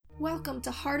Welcome to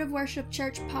Heart of Worship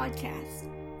Church Podcast.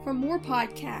 For more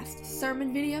podcasts,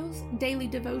 sermon videos, daily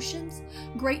devotions,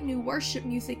 great new worship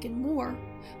music, and more,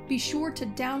 be sure to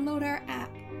download our app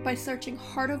by searching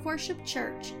Heart of Worship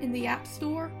Church in the App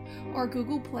Store or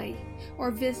Google Play,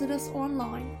 or visit us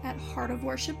online at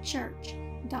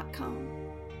heartofworshipchurch.com.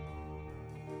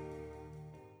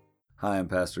 Hi, I'm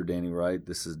Pastor Danny Wright.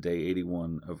 This is day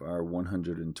 81 of our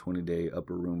 120-day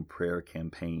Upper Room Prayer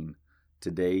campaign.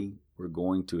 Today, we're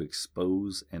going to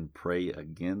expose and pray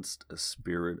against a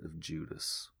spirit of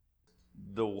Judas.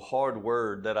 The hard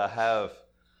word that I have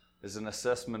is an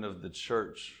assessment of the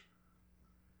church.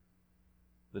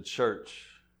 The church.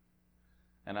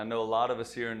 And I know a lot of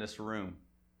us here in this room,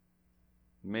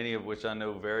 many of which I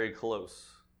know very close,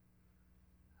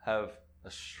 have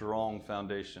a strong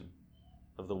foundation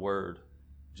of the Word,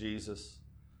 Jesus,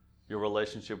 your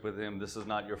relationship with Him. This is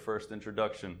not your first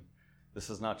introduction. This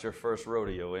is not your first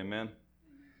rodeo, amen?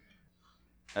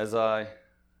 As I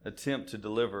attempt to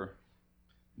deliver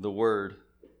the Word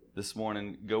this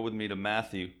morning, go with me to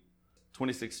Matthew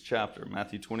 26th chapter,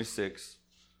 Matthew 26.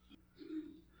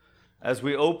 As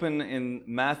we open in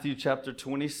Matthew chapter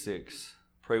 26,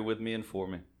 pray with me and for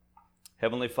me.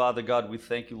 Heavenly Father, God, we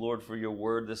thank you, Lord, for your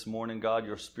Word this morning, God,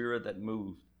 your Spirit that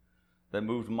moved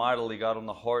mightily, God, on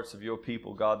the hearts of your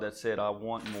people, God, that said, I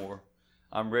want more.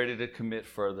 I'm ready to commit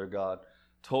further, God.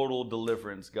 Total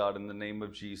deliverance, God, in the name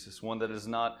of Jesus. One that is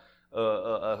not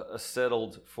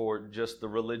settled for just the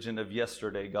religion of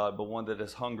yesterday, God, but one that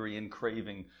is hungry and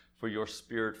craving for your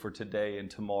Spirit for today and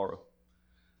tomorrow.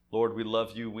 Lord, we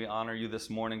love you. We honor you this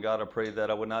morning, God. I pray that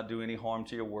I would not do any harm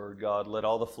to your word, God. Let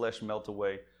all the flesh melt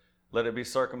away. Let it be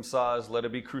circumcised. Let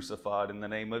it be crucified in the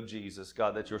name of Jesus,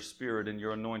 God, that your Spirit and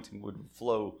your anointing would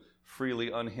flow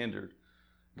freely unhindered.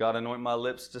 God, anoint my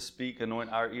lips to speak, anoint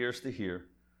our ears to hear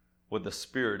what the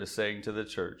Spirit is saying to the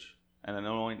church, and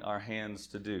anoint our hands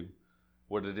to do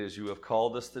what it is you have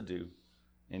called us to do.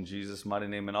 In Jesus' mighty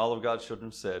name. And all of God's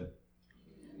children said,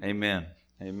 Amen.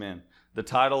 Amen. The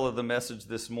title of the message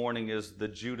this morning is The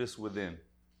Judas Within.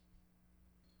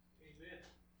 Amen.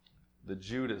 The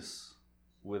Judas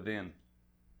Within.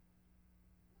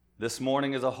 This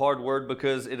morning is a hard word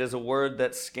because it is a word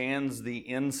that scans the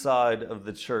inside of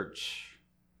the church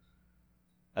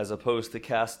as opposed to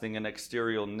casting an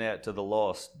exterior net to the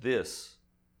lost. This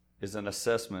is an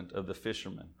assessment of the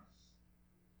fisherman,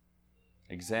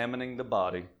 examining the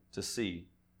body to see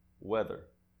whether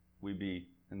we be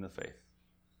in the faith,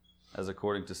 as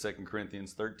according to 2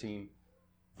 Corinthians 13,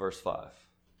 verse 5.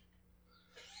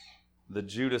 The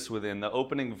Judas within. The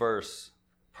opening verse,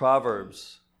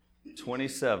 Proverbs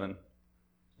 27,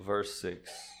 verse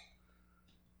 6.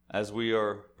 As we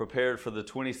are prepared for the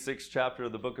 26th chapter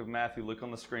of the book of Matthew, look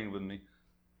on the screen with me.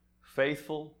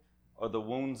 Faithful are the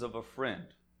wounds of a friend,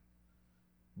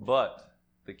 but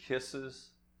the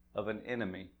kisses of an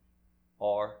enemy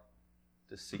are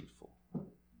deceitful.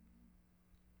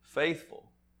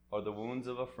 Faithful are the wounds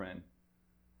of a friend,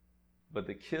 but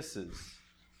the kisses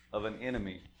of an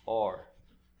enemy are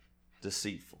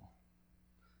deceitful.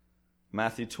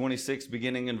 Matthew 26,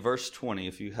 beginning in verse 20.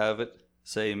 If you have it,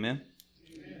 say amen.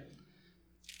 Amen.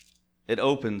 It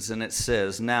opens and it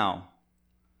says, Now,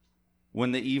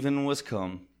 when the even was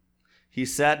come, he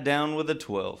sat down with the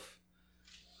 12.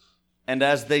 And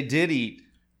as they did eat,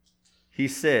 he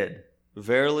said,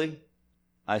 Verily,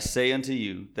 I say unto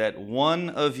you, that one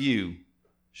of you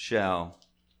shall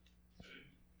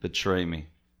betray me.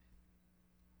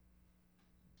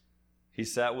 He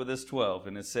sat with his 12,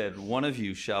 and it said, One of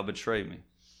you shall betray me.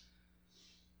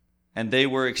 And they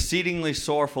were exceedingly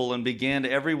sorrowful, and began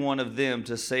every one of them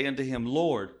to say unto him,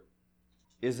 Lord,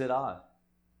 is it I?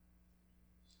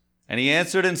 And he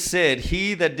answered and said,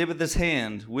 He that dippeth his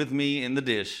hand with me in the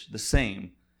dish, the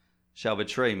same shall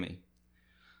betray me.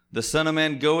 The Son of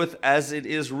Man goeth as it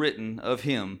is written of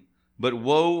him, but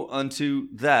woe unto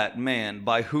that man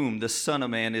by whom the Son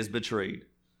of Man is betrayed.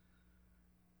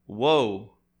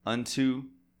 Woe unto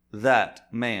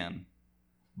that man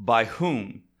by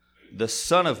whom the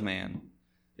Son of Man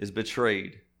is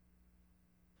betrayed.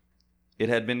 It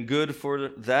had been good for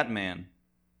that man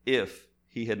if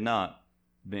he had not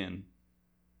been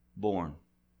born.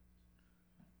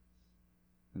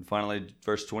 And finally,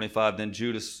 verse 25, Then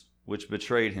Judas, which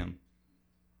betrayed him,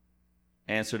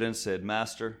 answered and said,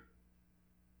 Master,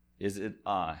 is it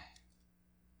I?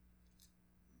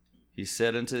 He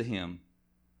said unto him,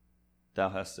 Thou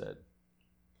hast said.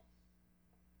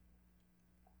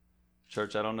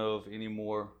 Church, I don't know of any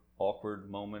more awkward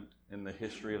moment in the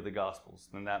history of the Gospels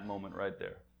than that moment right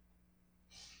there.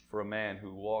 For a man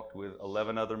who walked with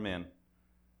 11 other men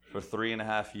for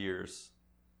 3.5 years,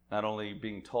 not only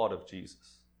being taught of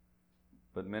Jesus,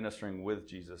 but ministering with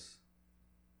Jesus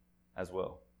as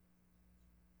well.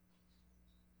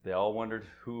 They all wondered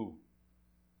who.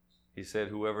 He said,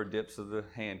 whoever dips of the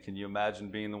hand. Can you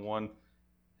imagine being the one,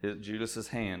 Judas's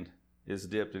hand is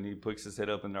dipped and he puts his head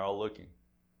up and they're all looking.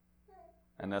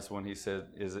 And that's when he said,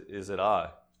 is it I?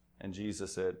 And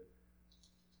Jesus said,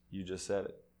 you just said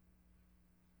it.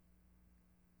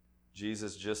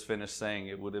 Jesus just finished saying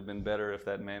it would have been better if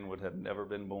that man would have never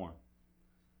been born.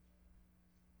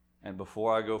 And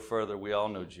before I go further, we all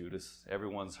know Judas.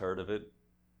 Everyone's heard of it.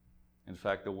 In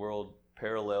fact, the world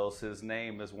parallels his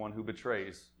name as one who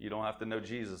betrays. You don't have to know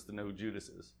Jesus to know who Judas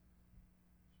is.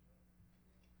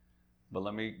 But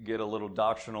let me get a little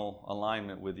doctrinal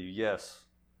alignment with you. Yes,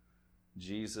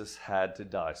 Jesus had to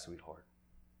die, sweetheart.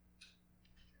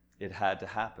 It had to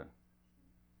happen.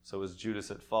 So is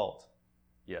Judas at fault?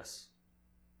 Yes.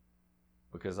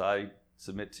 Because I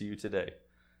submit to you today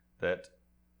that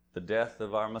the death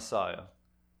of our Messiah,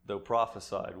 though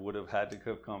prophesied, would have had to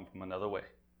have come from another way.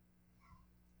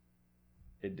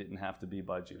 It didn't have to be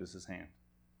by Judas's hand.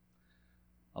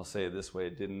 I'll say it this way,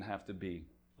 it didn't have to be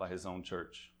by his own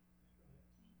church.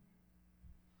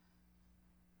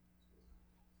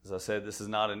 As I said, this is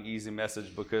not an easy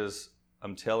message because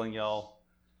I'm telling y'all,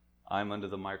 I'm under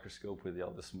the microscope with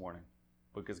y'all this morning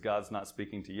because God's not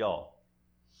speaking to y'all.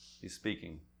 He's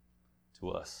speaking to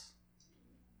us.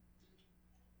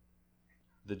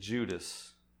 The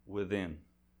Judas within.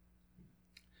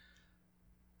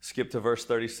 Skip to verse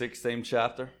 36, same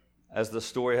chapter. As the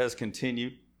story has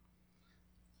continued,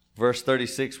 verse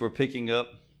 36, we're picking up.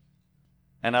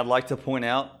 And I'd like to point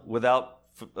out, without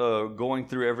going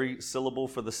through every syllable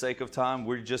for the sake of time,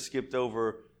 we just skipped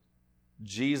over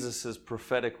Jesus'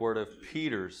 prophetic word of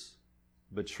Peter's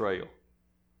betrayal.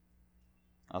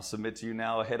 I'll submit to you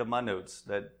now ahead of my notes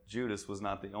that Judas was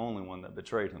not the only one that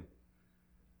betrayed him.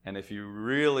 And if you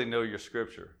really know your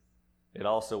scripture, it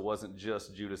also wasn't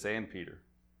just Judas and Peter.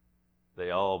 They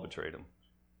all betrayed him.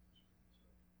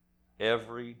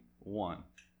 Every one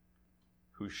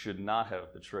who should not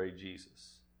have betrayed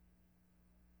Jesus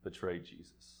betrayed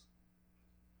Jesus.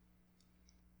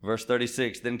 Verse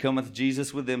 36, then cometh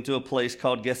Jesus with them to a place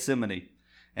called Gethsemane,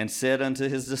 and said unto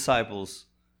his disciples,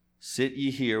 sit ye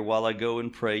here while I go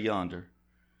and pray yonder.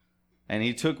 And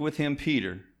he took with him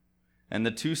Peter and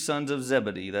the two sons of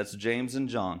Zebedee, that's James and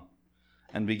John,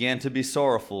 and began to be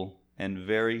sorrowful and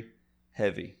very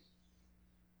heavy.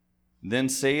 Then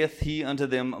saith he unto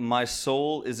them, my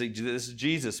soul is, this is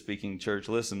Jesus speaking, church,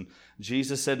 listen.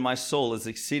 Jesus said, my soul is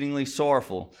exceedingly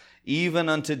sorrowful, even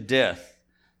unto death.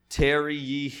 Tarry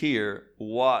ye here,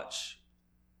 watch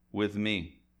with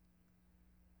me.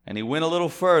 And he went a little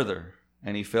further,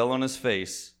 and he fell on his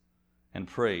face and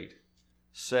prayed,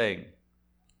 saying,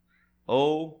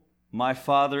 O my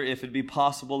Father, if it be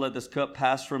possible, let this cup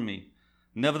pass from me.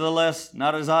 Nevertheless,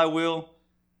 not as I will,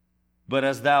 but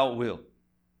as thou wilt.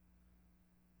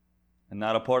 And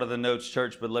not a part of the notes,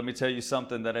 church, but let me tell you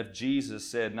something, that if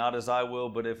Jesus said, not as I will,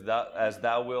 but as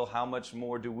thou will, how much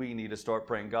more do we need to start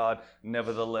praying, God,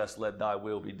 nevertheless, let thy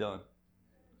will be done.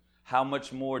 How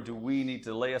much more do we need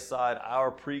to lay aside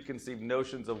our preconceived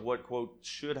notions of what, quote,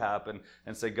 should happen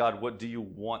and say, God, what do you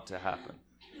want to happen?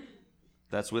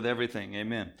 That's with everything.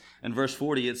 Amen. In verse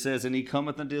 40, it says, and he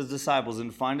cometh unto his disciples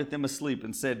and findeth them asleep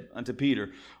and said unto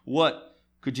Peter, what?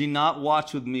 Could ye not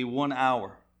watch with me 1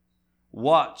 hour?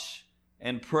 Watch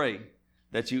and pray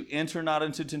that you enter not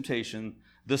into temptation.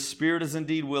 The spirit is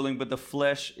indeed willing, but the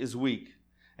flesh is weak.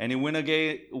 And he went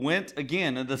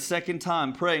again the second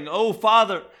time, praying, O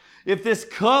Father, if this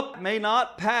cup may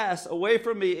not pass away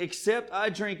from me, except I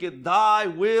drink it, thy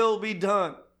will be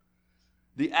done.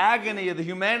 The agony of the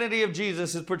humanity of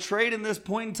Jesus is portrayed in this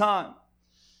point in time.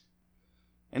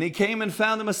 And he came and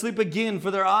found them asleep again, for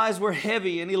their eyes were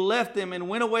heavy. And he left them and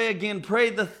went away again,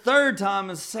 prayed the third time,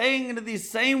 and saying unto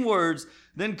these same words,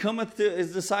 then cometh to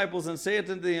his disciples and saith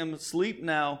unto them, sleep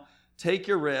now, take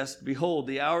your rest. Behold,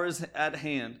 the hour is at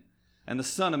hand, and the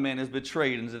Son of Man is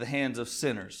betrayed into the hands of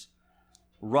sinners.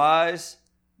 Rise,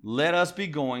 let us be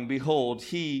going. Behold,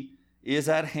 he is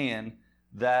at hand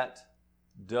that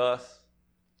doth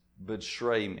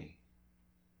betray me.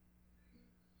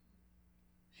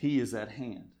 He is at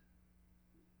hand.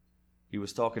 He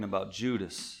was talking about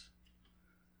Judas.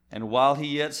 And while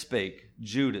he yet spake,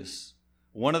 Judas,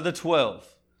 one of the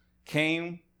 12,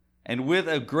 came, and with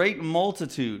a great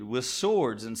multitude, with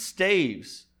swords and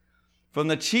staves, from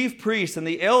the chief priests and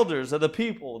the elders of the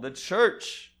people, the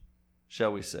church,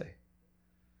 shall we say.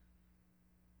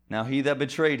 Now he that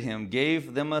betrayed him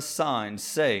gave them a sign,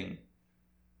 saying,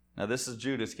 now this is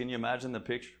Judas. Can you imagine the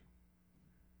picture?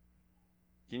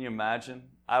 Can you imagine?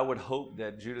 I would hope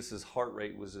that Judas's heart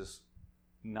rate was just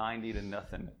 90 to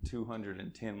nothing at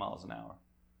 210 miles an hour.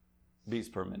 Beats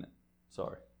per minute.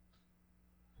 Sorry.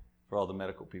 For all the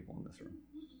medical people in this room.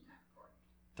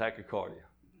 Tachycardia.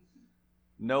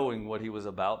 Knowing what he was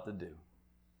about to do.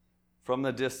 From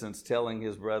the distance, telling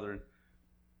his brethren,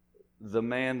 the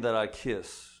man that I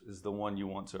kiss is the one you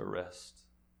want to arrest.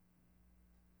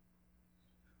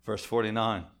 Verse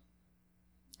 49.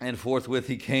 And forthwith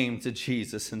he came to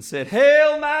Jesus and said,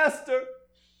 Hail, Master!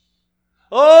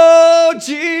 Oh,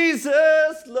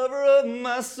 Jesus, lover of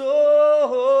my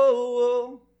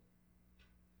soul.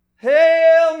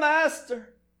 Hail,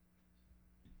 Master!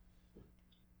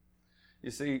 You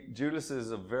see, Judas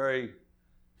is a very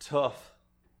tough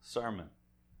sermon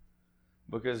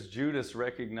because Judas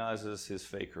recognizes his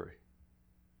fakery.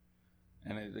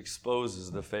 And it exposes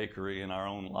the fakery in our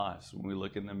own lives when we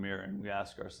look in the mirror and we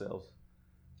ask ourselves,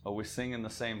 are we singing the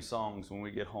same songs when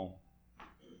we get home?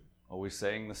 Are we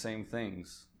saying the same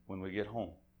things when we get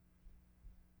home?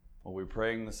 Are we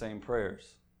praying the same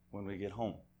prayers when we get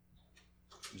home?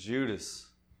 Judas,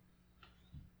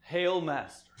 Hail,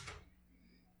 Master!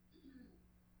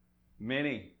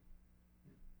 Many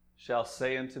shall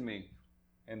say unto me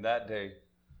in that day,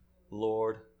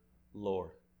 Lord,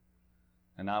 Lord.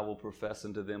 And I will profess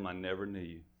unto them, I never knew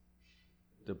you.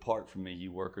 Depart from me,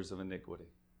 you workers of iniquity.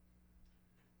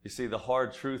 You see, the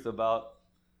hard truth about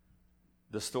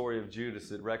the story of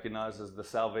Judas, it recognizes the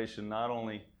salvation not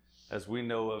only as we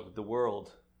know of the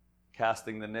world,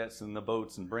 casting the nets and the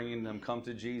boats and bringing them, come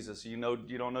to Jesus. You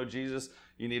don't know Jesus?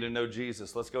 You need to know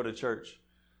Jesus. Let's go to church.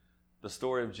 The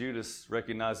story of Judas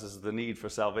recognizes the need for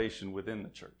salvation within the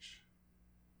church.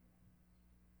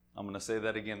 I'm going to say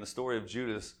that again. The story of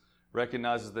Judas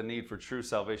recognizes the need for true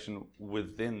salvation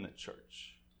within the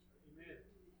church. Amen.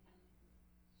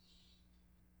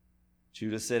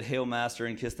 Judas said, Hail, Master,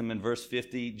 and kissed him. In verse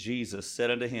 50, Jesus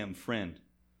said unto him, Friend,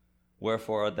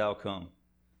 wherefore art thou come?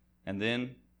 And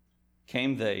then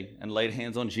came they and laid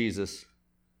hands on Jesus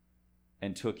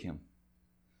and took him.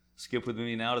 Skip with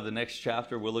me now to the next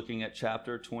chapter. We're looking at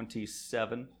chapter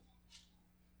 27.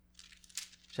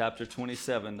 Chapter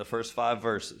 27, the first 5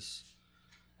 verses.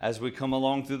 As we come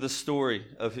along through the story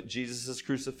of Jesus'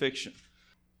 crucifixion.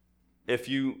 If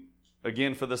you,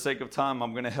 again, for the sake of time,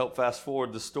 I'm going to help fast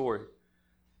forward the story.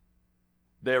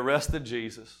 They arrested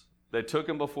Jesus. They took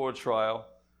him before a trial.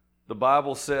 The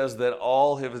Bible says that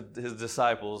all his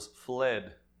disciples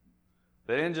fled.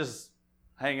 They didn't just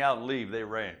hang out and leave. They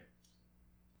ran.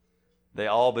 They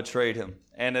all betrayed him.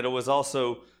 And it was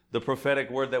also the prophetic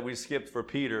word that we skipped for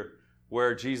Peter,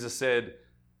 where Jesus said,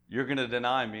 you're going to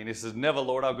deny me. And he says, never,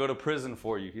 Lord, I'll go to prison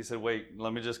for you. He said, wait,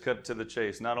 let me just cut to the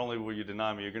chase. Not only will you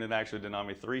deny me, you're going to actually deny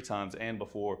me 3 times and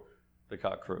before the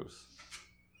cock crows.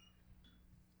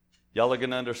 Y'all are going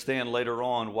to understand later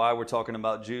on why we're talking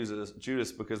about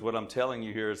Judas, because what I'm telling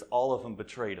you here is all of them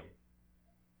betrayed him.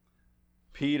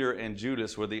 Peter and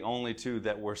Judas were the only 2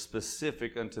 that were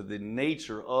specific unto the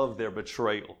nature of their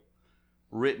betrayal,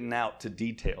 written out to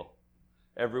detail.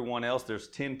 Everyone else, there's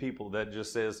 10 people that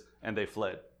just says, and they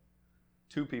fled.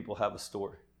 2 people have a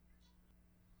story.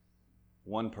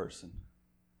 1 person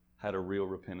had a real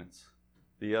repentance.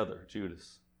 The other,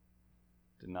 Judas,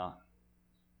 did not.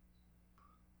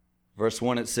 Verse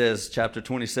 1, it says, chapter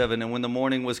 27, And when the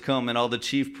morning was come, and all the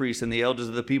chief priests and the elders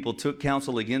of the people took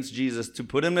counsel against Jesus to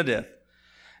put him to death,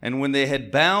 and when they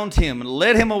had bound him and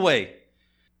led him away,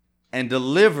 and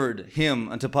delivered him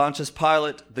unto Pontius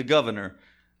Pilate the governor,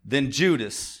 then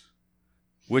Judas,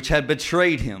 which had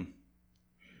betrayed him,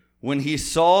 when he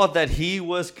saw that he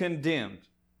was condemned.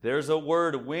 There's a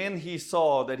word, when he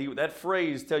saw that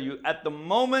phrase tell you at the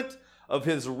moment of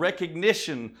his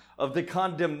recognition of the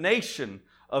condemnation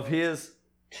of his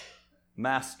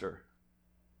master,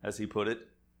 as he put it,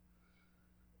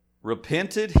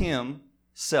 repented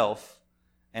himself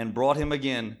and brought him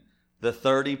again the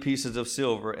 30 pieces of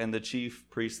silver and the chief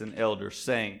priests and elders,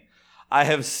 saying, I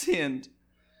have sinned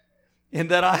in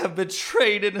that I have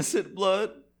betrayed innocent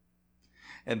blood.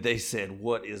 And they said,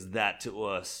 what is that to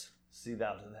us? See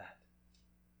thou to that.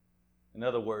 In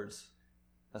other words,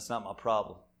 that's not my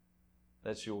problem.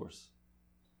 That's yours.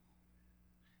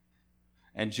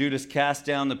 And Judas cast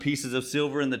down the pieces of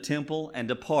silver in the temple and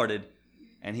departed,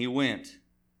 and he went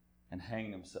and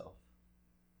hanged himself.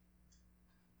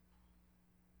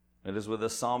 It is with a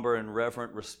somber and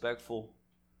reverent, respectful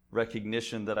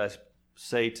recognition that I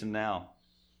say to now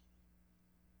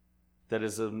that it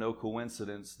is of no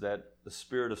coincidence that the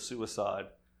spirit of suicide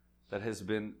that has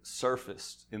been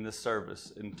surfaced in this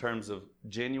service in terms of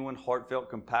genuine, heartfelt,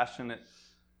 compassionate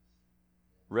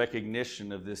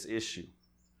recognition of this issue,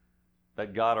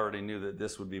 that God already knew that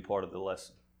this would be part of the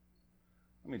lesson.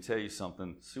 Let me tell you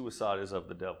something. Suicide is of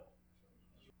the devil.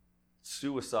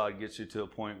 Suicide gets you to a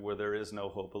point where there is no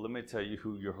hope. But let me tell you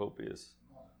who your hope is.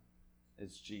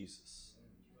 It's Jesus.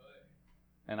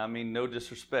 And I mean no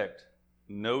disrespect.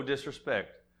 No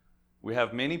disrespect. We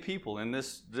have many people in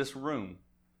this room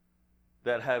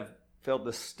that have felt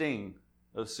the sting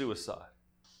of suicide.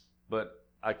 But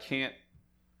I can't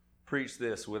preach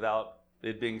this without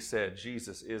it being said,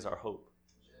 Jesus is our hope.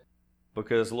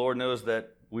 Because Lord knows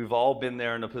that we've all been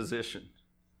there in a position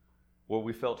where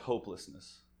we felt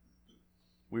hopelessness.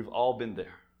 We've all been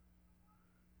there.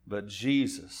 But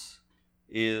Jesus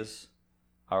is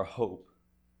our hope.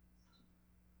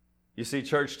 You see,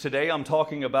 church, today I'm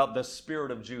talking about the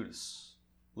spirit of Judas.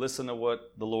 Listen to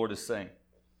what the Lord is saying.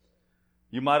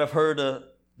 You might have heard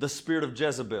the spirit of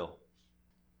Jezebel.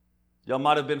 Y'all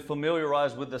might have been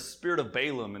familiarized with the spirit of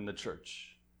Balaam in the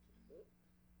church.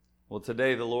 Well,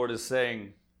 today the Lord is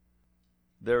saying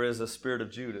there is a spirit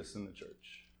of Judas in the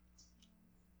church.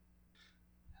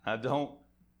 I don't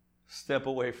step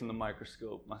away from the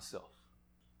microscope myself.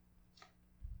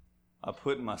 I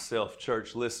put myself,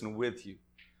 church, listen, with you.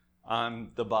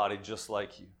 I'm the body just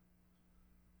like you.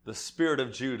 The spirit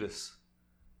of Judas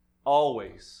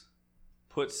always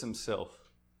puts himself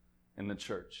in the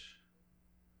church.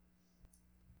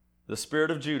 The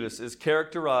spirit of Judas is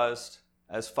characterized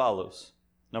as follows.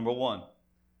 Number one,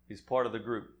 he's part of the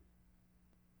group.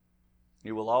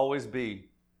 He will always be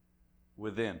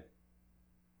within.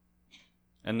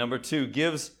 And number two,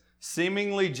 gives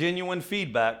seemingly genuine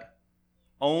feedback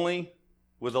only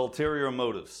with ulterior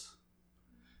motives.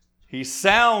 He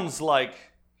sounds like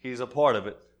he's a part of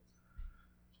it.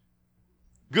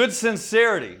 Good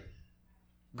sincerity.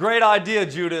 Great idea,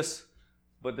 Judas.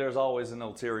 But there's always an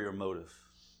ulterior motive.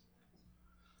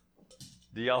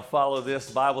 Do y'all follow this,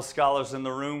 Bible scholars in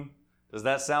the room? Does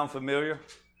that sound familiar?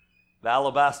 The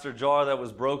alabaster jar that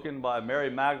was broken by Mary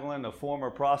Magdalene, a former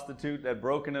prostitute, that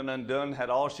broken and undone, had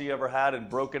all she ever had and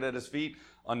broke it at his feet,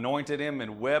 anointed him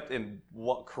and wept and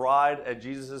cried at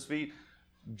Jesus' feet,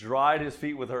 dried his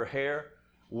feet with her hair,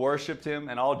 worshiped him,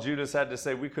 and all Judas had to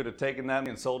say, we could have taken that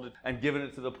and sold it and given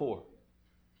it to the poor.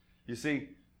 You see,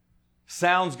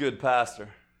 sounds good, Pastor.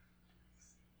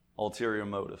 Ulterior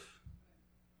motive.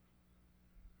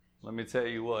 Let me tell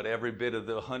you what, every bit of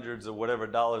the hundreds or whatever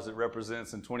dollars it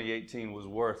represents in 2018 was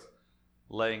worth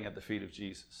laying at the feet of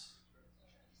Jesus.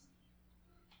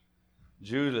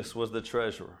 Judas was the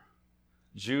treasurer.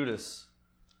 Judas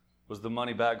was the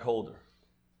money bag holder.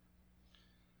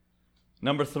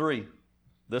 Number three,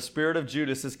 the spirit of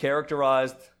Judas is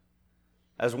characterized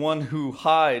as one who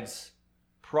hides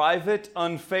private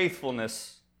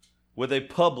unfaithfulness with a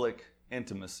public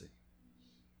intimacy.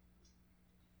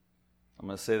 I'm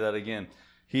going to say that again.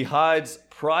 He hides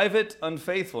private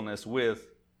unfaithfulness with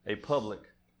a public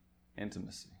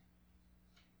intimacy.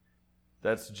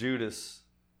 That's Judas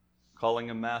calling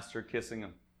him master, kissing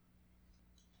him.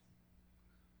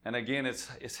 And again,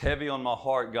 it's heavy on my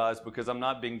heart, guys, because I'm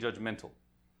not being judgmental.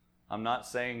 I'm not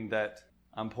saying that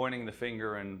I'm pointing the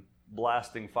finger and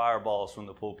blasting fireballs from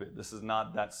the pulpit. This is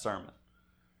not that sermon.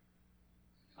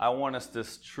 I want us to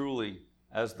truly,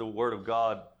 as the Word of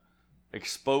God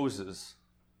exposes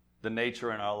the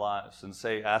nature in our lives, and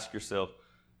say, ask yourself,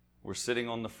 we're sitting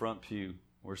on the front pew,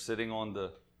 we're sitting on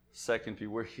the second pew,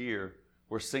 we're here,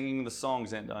 we're singing the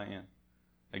songs, Aunt Diane.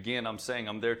 Again, I'm saying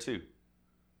I'm there too.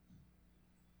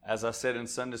 As I said in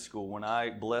Sunday school, when I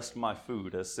blessed my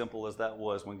food, as simple as that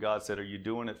was, when God said, are you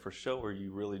doing it for show or are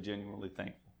you really genuinely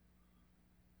thankful?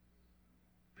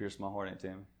 Pierced my heart, Aunt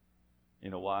Tammy. You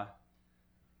know why?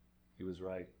 He was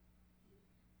right.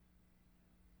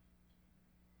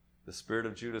 The spirit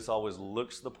of Judas always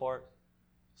looks the part,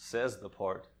 says the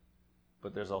part,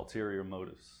 but there's ulterior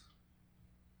motives.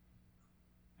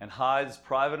 And hides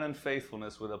private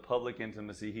unfaithfulness with a public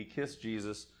intimacy. He kissed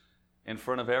Jesus in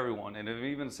front of everyone. And it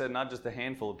even said not just a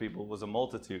handful of people, it was a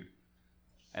multitude.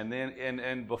 And then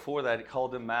and before that, he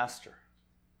called him master.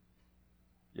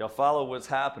 Y'all follow what's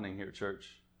happening here,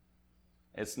 church?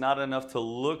 It's not enough to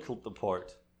look the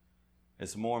part.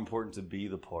 It's more important to be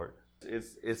the part.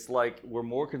 It's like we're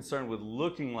more concerned with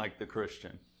looking like the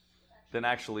Christian than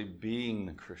actually being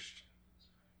the Christian.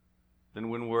 Than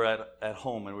when we're at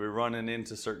home and we're running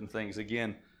into certain things.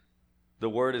 Again, the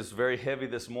word is very heavy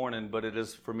this morning, but it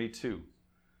is for me too.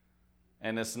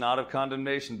 And it's not of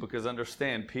condemnation, because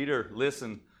understand, Peter,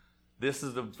 listen, this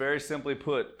is very simply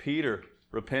put, Peter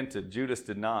repented, Judas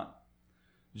did not.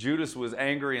 Judas was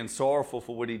angry and sorrowful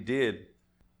for what he did.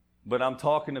 But I'm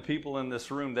talking to people in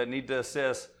this room that need to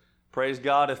assess, Praise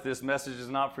God, if this message is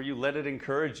not for you, let it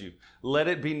encourage you. Let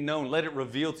it be known. Let it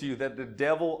reveal to you that the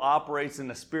devil operates in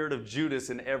the spirit of Judas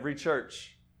in every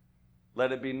church.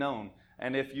 Let it be known.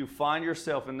 And if you find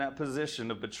yourself in that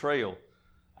position of betrayal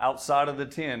outside of the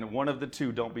 10, one of the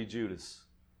two, don't be Judas.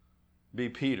 Be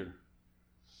Peter,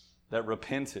 that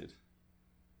repented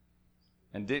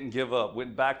and didn't give up,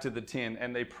 went back to the 10,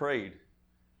 and they prayed.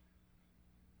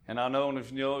 And I don't know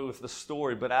if you know it was the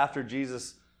story, but after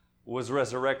Jesus was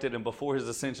resurrected and before his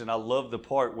ascension, I love the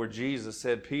part where Jesus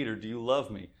said, Peter, do you love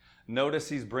me? Notice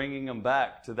he's bringing him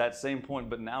back to that same point,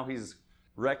 but now he's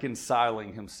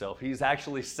reconciling himself. He's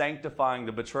actually sanctifying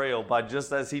the betrayal by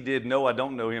just as he did, no, I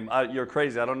don't know him. You're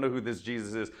crazy. I don't know who this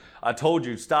Jesus is. I told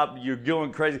you, stop. You're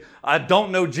going crazy. I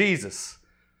don't know Jesus.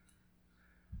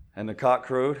 And the cock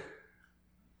crowed.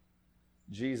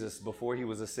 Jesus, before he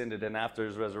was ascended and after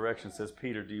his resurrection, says,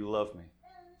 Peter, do you love me?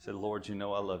 He said, Lord, you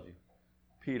know I love you.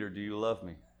 Peter, do you love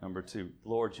me? Number 2,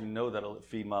 Lord, you know that I'll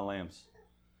feed my lambs.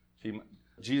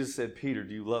 Jesus said, Peter,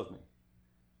 do you love me?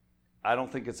 I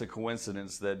don't think it's a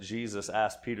coincidence that Jesus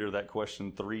asked Peter that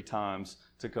question 3 times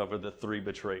to cover the 3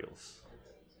 betrayals.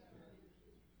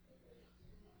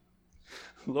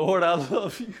 Lord, I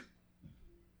love you.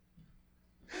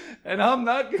 And I'm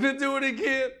not going to do it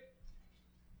again.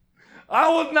 I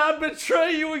will not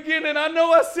betray you again. And I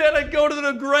know I said I'd go to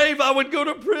the grave, I would go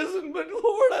to prison, but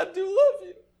Lord, I do love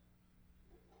you.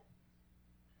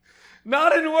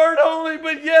 Not in word only,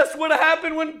 but yes, what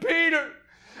happened when Peter,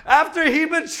 after he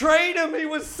betrayed him, he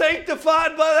was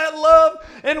sanctified by that love.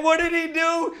 And what did he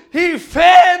do? He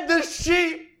fed the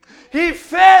sheep. He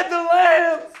fed the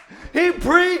lambs. He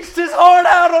preached his heart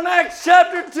out on Acts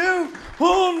chapter 2,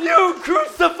 whom you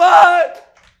crucified.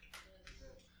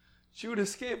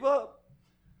 Judas gave up.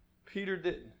 Peter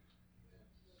didn't.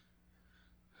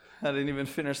 I didn't even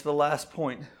finish the last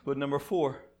point, but number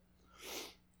 4.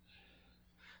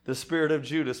 The spirit of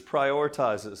Judas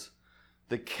prioritizes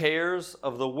the cares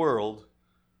of the world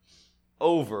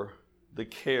over the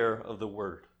care of the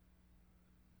word.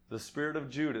 The spirit of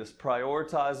Judas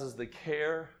prioritizes the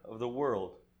care of the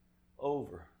world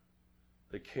over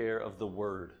the care of the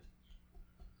word.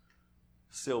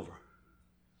 Silver.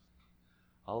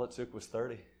 All it took was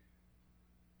 30.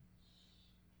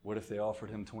 What if they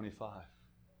offered him 25?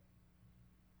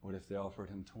 What if they offered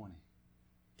him 20?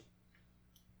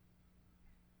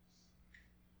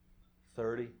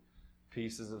 30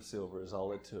 pieces of silver is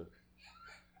all it took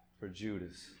for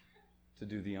Judas to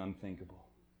do the unthinkable.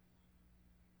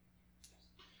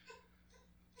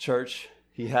 Church,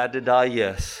 he had to die,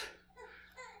 yes,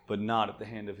 but not at the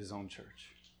hand of his own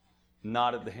church.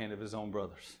 Not at the hand of his own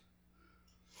brothers.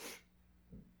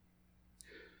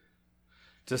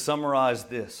 To summarize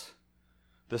this,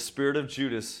 the spirit of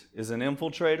Judas is an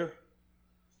infiltrator,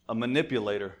 a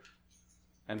manipulator,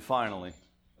 and finally,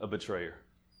 a betrayer.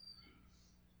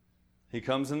 He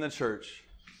comes in the church,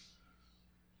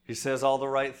 he says all the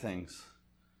right things,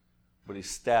 but he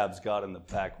stabs God in the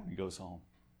back when he goes home.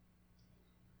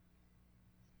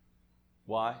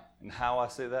 Why and how I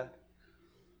say that?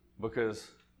 Because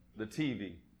the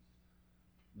TV,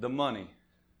 the money,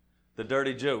 the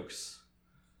dirty jokes,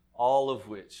 all of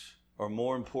which are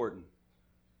more important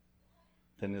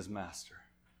than his master.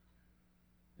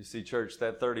 You see, church,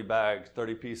 that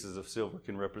 30 pieces of silver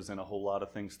can represent a whole lot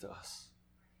of things to us.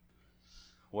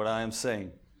 What I am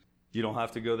saying, you don't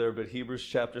have to go there, but Hebrews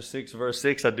chapter 6, verse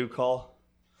 6, I do call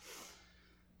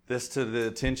this to the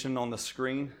attention on the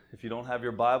screen. If you don't have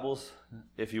your Bibles,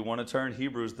 if you want to turn,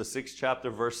 Hebrews, the 6th chapter,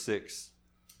 verse 6.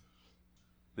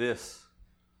 This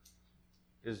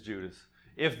is Judas.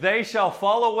 If they shall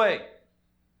fall away.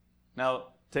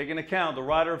 Now, take into account, the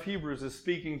writer of Hebrews is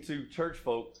speaking to church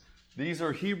folk. These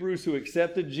are Hebrews who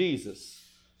accepted Jesus.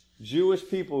 Jewish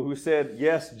people who said,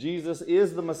 yes, Jesus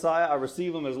is the Messiah. I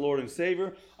receive him as Lord and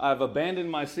Savior. I've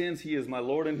abandoned my sins. He is my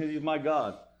Lord and he is my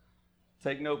God.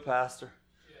 Take note, Pastor.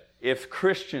 If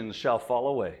Christians shall fall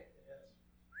away,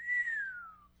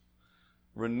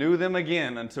 renew them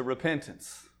again unto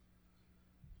repentance.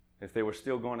 If they were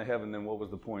still going to heaven, then what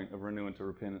was the point of renewing to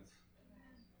repentance?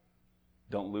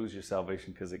 Don't lose your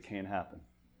salvation because it can happen.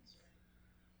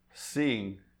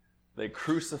 Seeing they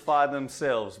crucify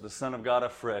themselves, the Son of God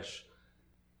afresh.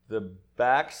 The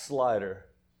backslider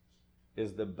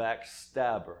is the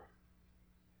backstabber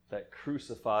that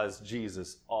crucifies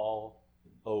Jesus all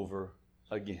over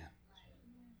again.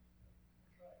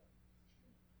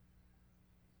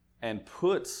 And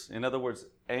puts, in other words,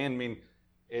 and mean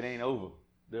it ain't over.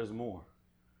 There's more.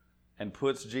 And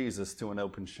puts Jesus to an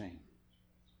open shame.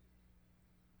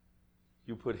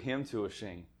 You put him to a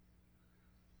shame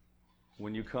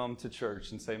when you come to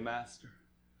church and say, Master,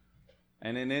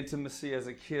 and in intimacy as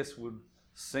a kiss would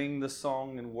sing the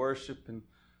song and worship and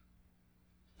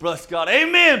bless God.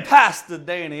 Amen, Pastor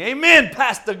Danny. Amen,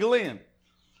 Pastor Glenn.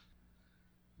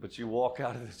 But you walk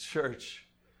out of the church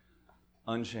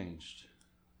unchanged.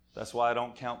 That's why I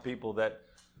don't count people that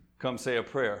come say a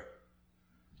prayer.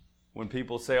 When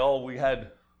people say, oh, we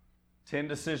had 10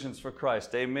 decisions for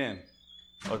Christ, amen,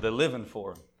 or they're living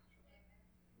for Him.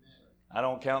 I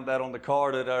don't count that on the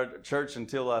card at our church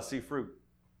until I see fruit.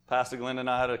 Pastor Glenn and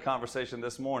I had a conversation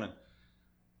this morning.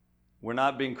 We're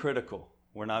not being critical.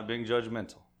 We're not being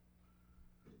judgmental.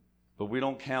 But we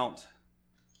don't count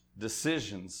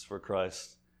decisions for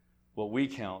Christ. What we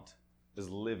count is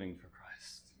living for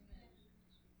Christ.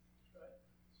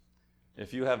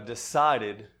 If you have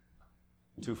decided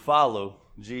to follow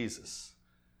Jesus,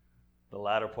 the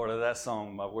latter part of that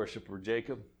song, my worshiper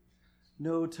Jacob,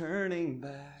 no turning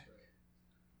back,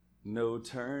 no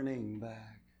turning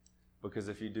back. Because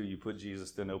if you do, you put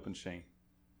Jesus to an open shame.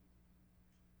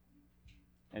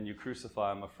 And you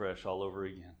crucify Him afresh all over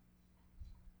again.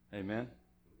 Amen?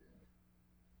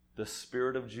 The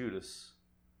spirit of Judas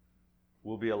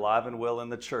will be alive and well in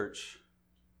the church,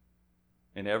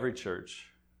 in every church,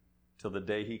 till the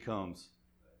day He comes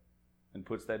and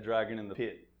puts that dragon in the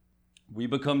pit. We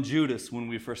become Judas when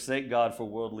we forsake God for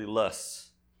worldly lusts.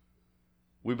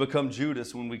 We become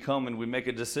Judas when we come and we make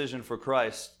a decision for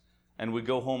Christ and we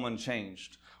go home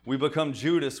unchanged. We become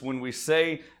Judas when we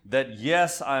say that,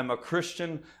 yes, I am a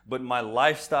Christian, but my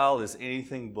lifestyle is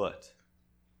anything but.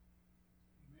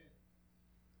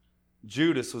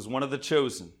 Judas was one of the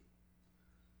chosen.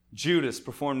 Judas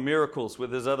performed miracles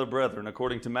with his other brethren,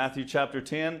 according to Matthew chapter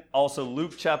 10, also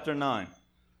Luke chapter 9.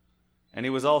 And he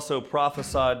was also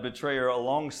prophesied betrayer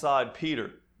alongside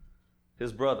Peter,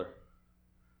 his brother.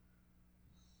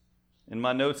 In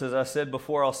my notes, as I said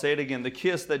before, I'll say it again. The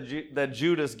kiss that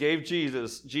Judas gave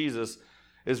Jesus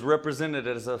is represented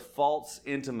as a false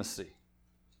intimacy.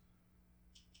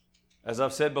 As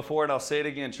I've said before, and I'll say it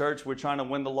again, church, we're trying to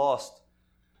win the lost.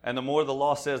 And the more the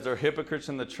lost says they're hypocrites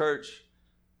in the church,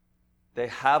 they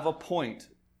have a point.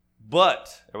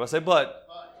 But, everybody say but.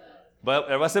 But,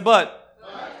 everybody say but.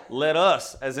 Let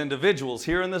us, as individuals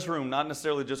here in this room, not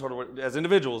necessarily just as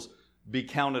individuals, be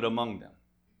counted among them.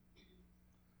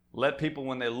 Let people,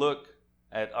 when they look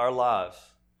at our lives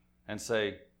and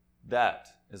say, that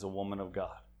is a woman of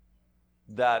God.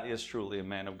 That is truly a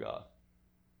man of God.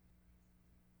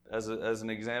 As an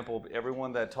example,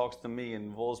 everyone that talks to me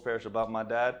in Voles Parish about my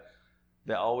dad,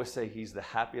 they always say he's the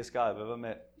happiest guy I've ever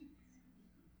met.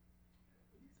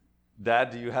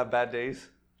 Dad, do you have bad days?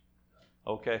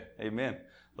 Okay, amen.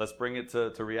 Let's bring it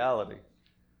to reality.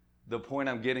 The point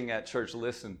I'm getting at, church,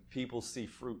 listen, people see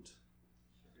fruit.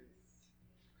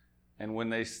 And when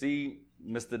they see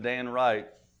Mr. Dan Wright,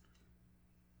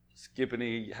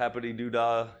 skippity, happity,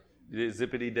 doo-dah,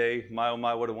 zippity day, my oh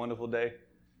my, what a wonderful day.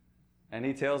 And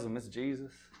he tells them, it's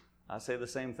Jesus. I say the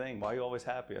same thing. Why are you always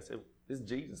happy? I say, it's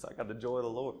Jesus. I got the joy of the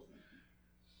Lord.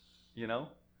 You know?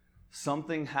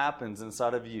 Something happens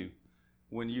inside of you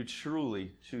when you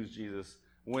truly choose Jesus.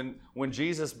 When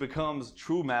Jesus becomes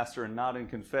true master and not in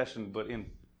confession, but in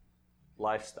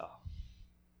lifestyle.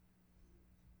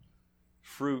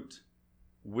 Fruit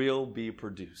will be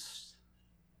produced.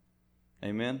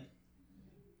 Amen?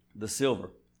 The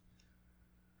silver.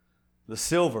 The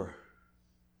silver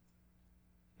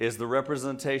is the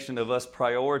representation of us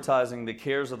prioritizing the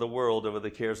cares of the world over the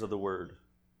cares of the Word.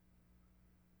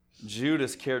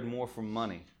 Judas cared more for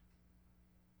money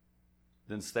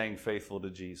than staying faithful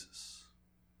to Jesus.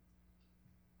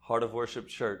 Heart of Worship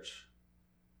Church,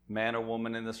 man or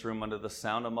woman in this room under the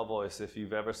sound of my voice, if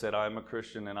you've ever said, I am a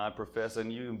Christian and I profess,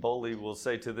 and you boldly will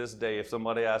say to this day, if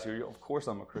somebody asks you, of course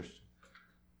I'm a Christian,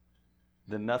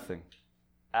 then nothing,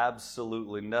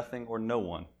 absolutely nothing or no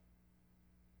one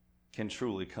can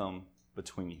truly come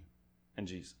between you and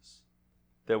Jesus.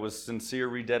 There was sincere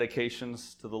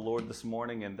rededications to the Lord this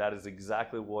morning, and that is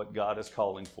exactly what God is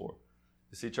calling for.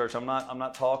 You see, church, I'm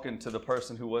not talking to the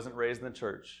person who wasn't raised in the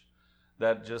church,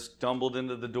 that just stumbled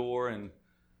into the door and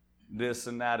this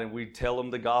and that, and we tell them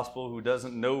the gospel, who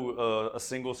doesn't know a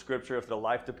single scripture if their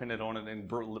life depended on it, and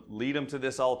lead them to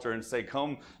this altar and say,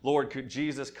 come, Lord, could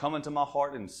Jesus come into my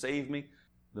heart and save me?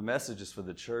 The message is for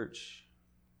the church.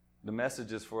 The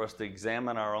message is for us to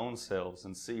examine our own selves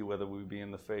and see whether we be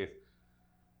in the faith.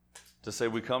 To say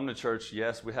we come to church,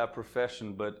 yes, we have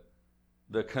profession, but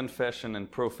the confession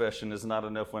and profession is not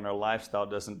enough when our lifestyle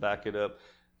doesn't back it up.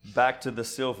 Back to the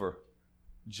silver.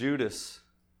 Judas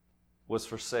was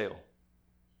for sale.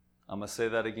 I'm going to say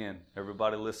that again.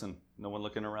 Everybody listen. No one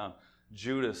looking around.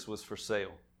 Judas was for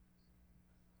sale.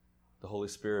 The Holy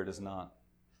Spirit is not.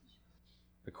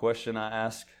 The question I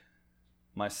ask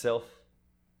myself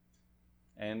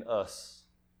and us,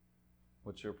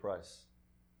 what's your price?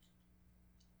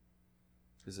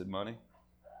 Is it money?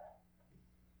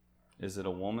 Is it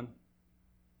a woman?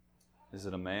 Is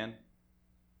it a man?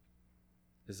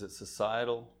 Is it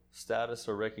societal status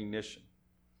or recognition?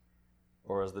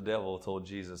 Or as the devil told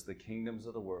Jesus, the kingdoms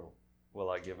of the world will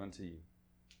I give unto you.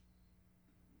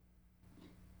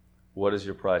 What is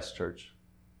your price, church?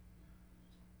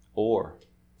 Or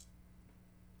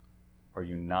are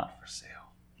you not for sale?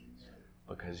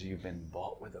 Because you've been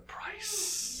bought with a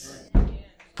price.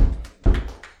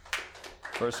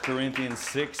 1 Corinthians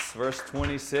 6 verse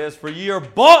 20 says, for ye are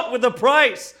bought with a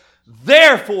price.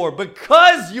 Therefore,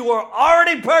 because you are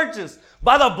already purchased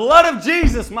by the blood of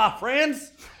Jesus, my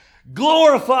friends,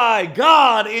 glorify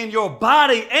God in your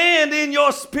body and in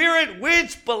your spirit,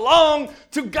 which belong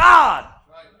to God.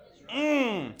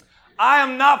 I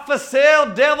am not for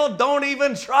sale, devil. Don't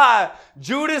even try.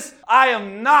 Judas, I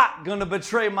am not going to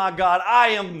betray my God. I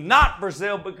am not for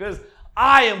sale because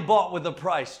I am bought with a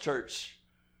price, church.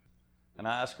 And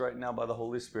I ask right now by the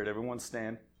Holy Spirit, everyone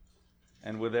stand.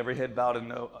 And with every head bowed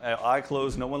and eye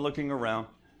closed, no one looking around,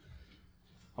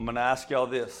 I'm going to ask y'all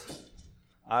this.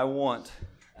 I want,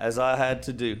 as I had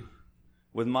to do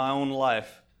with my own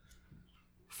life,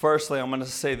 firstly, I'm going to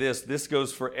say this. This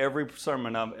goes for every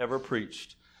sermon I've ever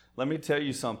preached. Let me tell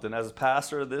you something. As a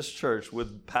pastor of this church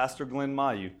with Pastor Glenn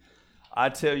Mayu, I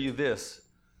tell you this.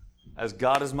 As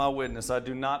God is my witness, I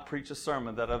do not preach a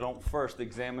sermon that I don't first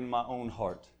examine my own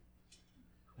heart.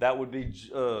 That would be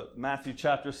Matthew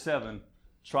chapter 7,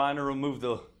 trying to remove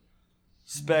the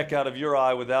speck out of your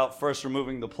eye without first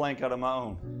removing the plank out of my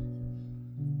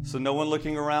own. So no one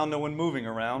looking around, no one moving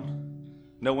around,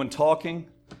 no one talking,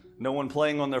 no one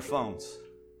playing on their phones.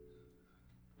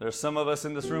 There's some of us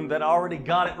in this room that already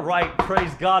got it right,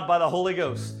 praise God, by the Holy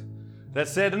Ghost, that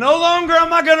said, no longer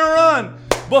am I going to run.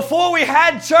 Before we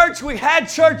had church,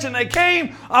 and they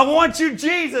came, I want you,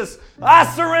 Jesus. I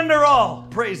surrender all.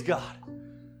 Praise God.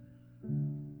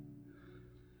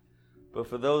 But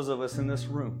for those of us in this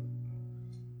room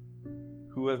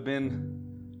who have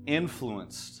been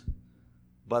influenced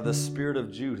by the spirit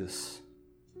of Judas,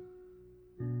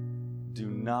 do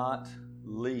not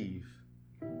leave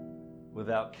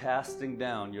without casting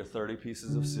down your 30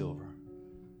 pieces of silver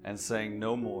and saying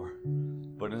no more.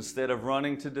 But instead of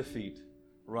running to defeat,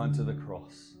 run to the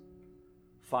cross.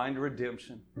 Find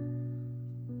redemption.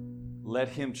 Let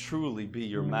him truly be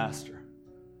your master.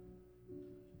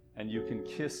 And you can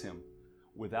kiss him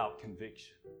without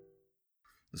conviction.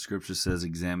 The scripture says,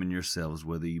 examine yourselves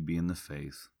whether you be in the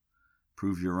faith.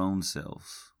 Prove your own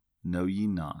selves. Know ye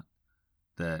not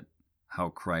that how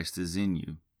Christ is in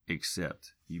you,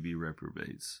 except ye be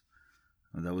reprobates.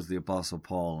 That was the Apostle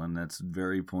Paul, and that's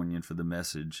very poignant for the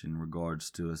message in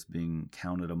regards to us being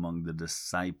counted among the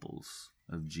disciples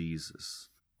of Jesus.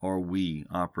 Are we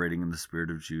operating in the spirit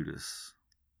of Judas?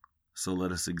 So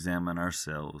let us examine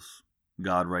ourselves.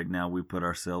 God, right now we put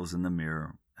ourselves in the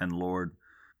mirror, and Lord,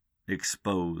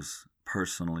 expose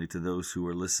personally to those who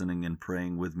are listening and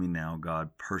praying with me now, God,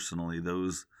 personally,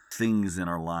 those things in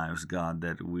our lives, God,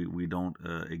 that we don't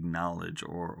acknowledge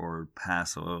or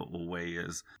pass away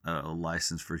as a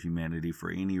license for humanity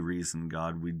for any reason,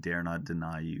 God. We dare not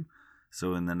deny you.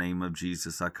 So in the name of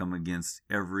Jesus, I come against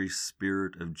every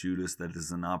spirit of Judas that is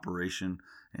in operation,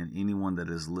 and anyone that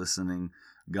is listening,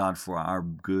 God, for our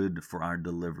good, for our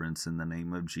deliverance, in the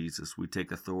name of Jesus. We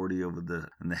take authority over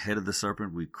the head of the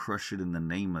serpent. We crush it in the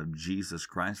name of Jesus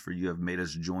Christ, for you have made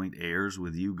us joint heirs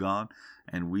with you, God,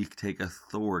 and we take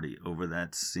authority over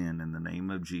that sin in the name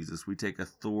of Jesus. We take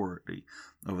authority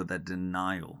over that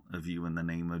denial of you in the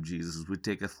name of Jesus. We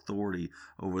take authority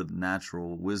over the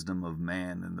natural wisdom of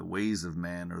man and the ways of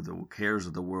man or the cares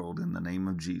of the world in the name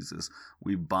of Jesus.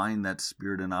 We bind that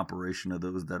spirit in operation of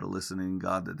those that are listening,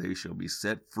 God, that they shall be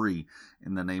set free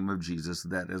in the name of Jesus,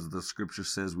 that as the scripture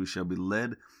says, we shall be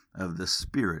led of the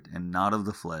Spirit and not of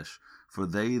the flesh. For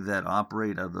they that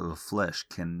operate out of the flesh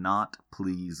cannot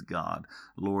please God.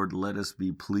 Lord, let us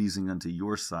be pleasing unto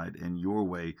your sight and your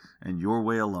way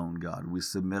alone, God. We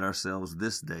submit ourselves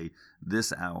this day,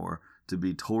 this hour, to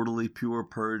be totally pure,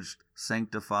 purged,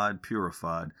 sanctified,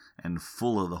 purified, and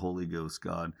full of the Holy Ghost,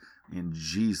 God. In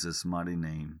Jesus' mighty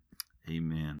name,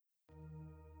 amen.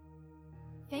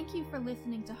 Thank you for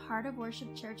listening to Heart of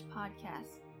Worship Church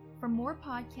podcast. For more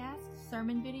podcasts,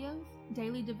 sermon videos,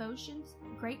 daily devotions,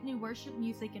 great new worship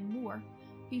music, and more,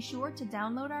 be sure to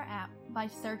download our app by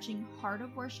searching Heart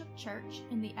of Worship Church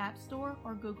in the App Store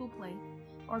or Google Play,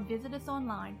 or visit us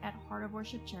online at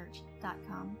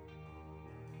heartofworshipchurch.com.